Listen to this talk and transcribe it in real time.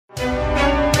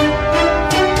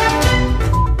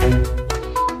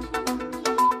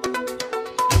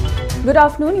Good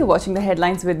afternoon, you're watching the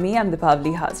headlines with me, I'm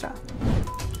Deepavali Hazra.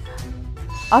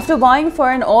 After vying for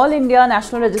an all-India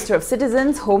National Register of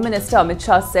Citizens, Home Minister Amit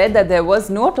Shah said that there was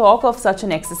no talk of such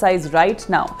an exercise right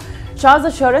now. Shah's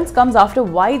assurance comes after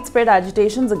widespread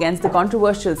agitations against the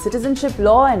controversial citizenship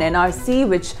law and NRC,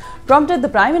 which prompted the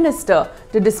Prime Minister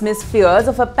to dismiss fears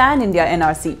of a pan-India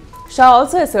NRC. Shah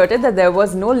also asserted that there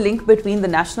was no link between the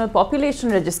National Population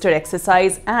Register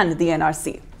exercise and the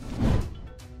NRC.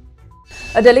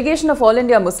 A delegation of All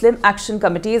India Muslim Action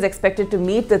Committee is expected to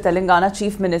meet the Telangana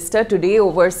Chief Minister today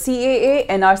over CAA,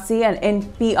 NRC and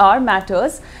NPR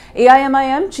matters.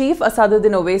 AIMIM Chief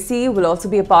Asaduddin Owaisi will also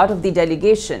be a part of the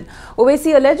delegation.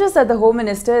 Owaisi alleges that the Home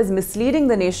Minister is misleading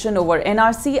the nation over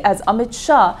NRC, as Amit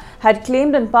Shah had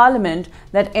claimed in Parliament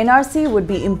that NRC would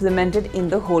be implemented in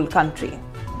the whole country.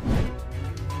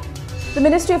 The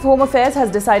Ministry of Home Affairs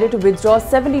has decided to withdraw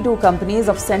 72 companies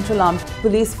of Central Armed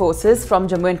Police Forces from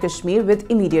Jammu and Kashmir with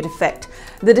immediate effect.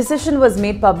 The decision was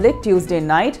made public Tuesday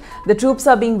night. The troops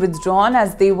are being withdrawn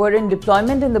as they were in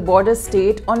deployment in the border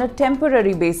state on a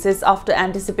temporary basis after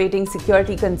anticipating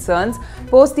security concerns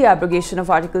post the abrogation of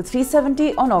Article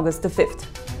 370 on August the 5th.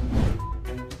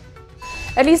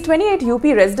 At least 28 UP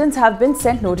residents have been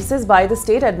sent notices by the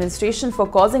state administration for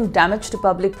causing damage to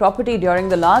public property during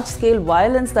the large-scale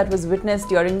violence that was witnessed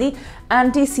during the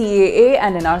anti-CAA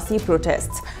and NRC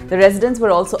protests. The residents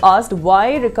were also asked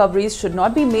why recoveries should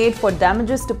not be made for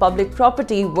damages to public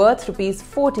property worth Rs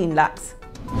 14 lakhs.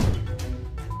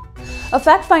 A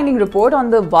fact-finding report on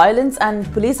the violence and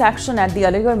police action at the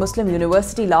Aligarh Muslim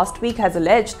University last week has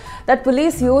alleged that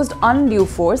police used undue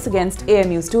force against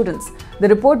AMU students. The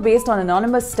report, based on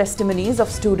anonymous testimonies of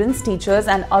students, teachers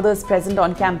and others present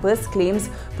on campus, claims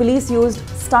police used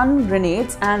stun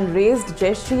grenades and raised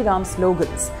Jai Shri Ram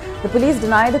slogans. The police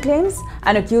deny the claims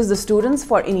and accuse the students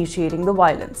for initiating the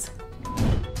violence.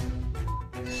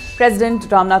 President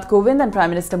Ramnath Kovind and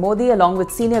Prime Minister Modi, along with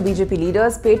senior BJP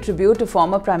leaders, paid tribute to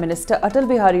former Prime Minister Atal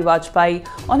Bihari Vajpayee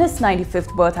on his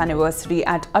 95th birth anniversary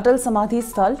at Atal Samadhi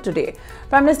Sthal today.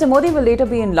 Prime Minister Modi will later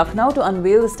be in Lucknow to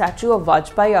unveil the statue of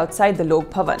Vajpayee outside the Lok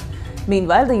Bhavan.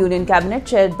 Meanwhile, the Union Cabinet,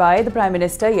 chaired by the Prime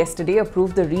Minister, yesterday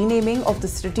approved the renaming of the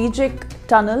strategic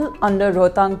tunnel under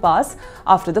Rohtang Pass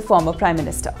after the former Prime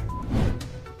Minister.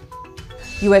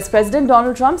 US President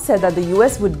Donald Trump said that the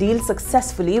US would deal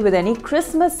successfully with any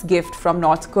Christmas gift from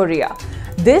North Korea.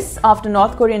 This after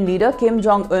North Korean leader Kim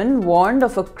Jong-un warned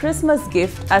of a Christmas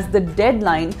gift as the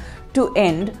deadline to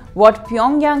end what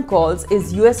Pyongyang calls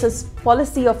is US's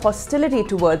policy of hostility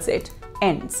towards it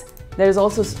ends. There is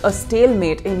also a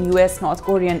stalemate in US-North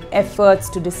Korean efforts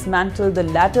to dismantle the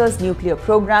latter's nuclear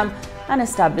program and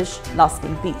establish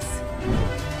lasting peace.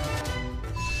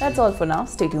 That's all for now.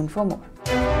 Stay tuned for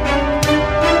more.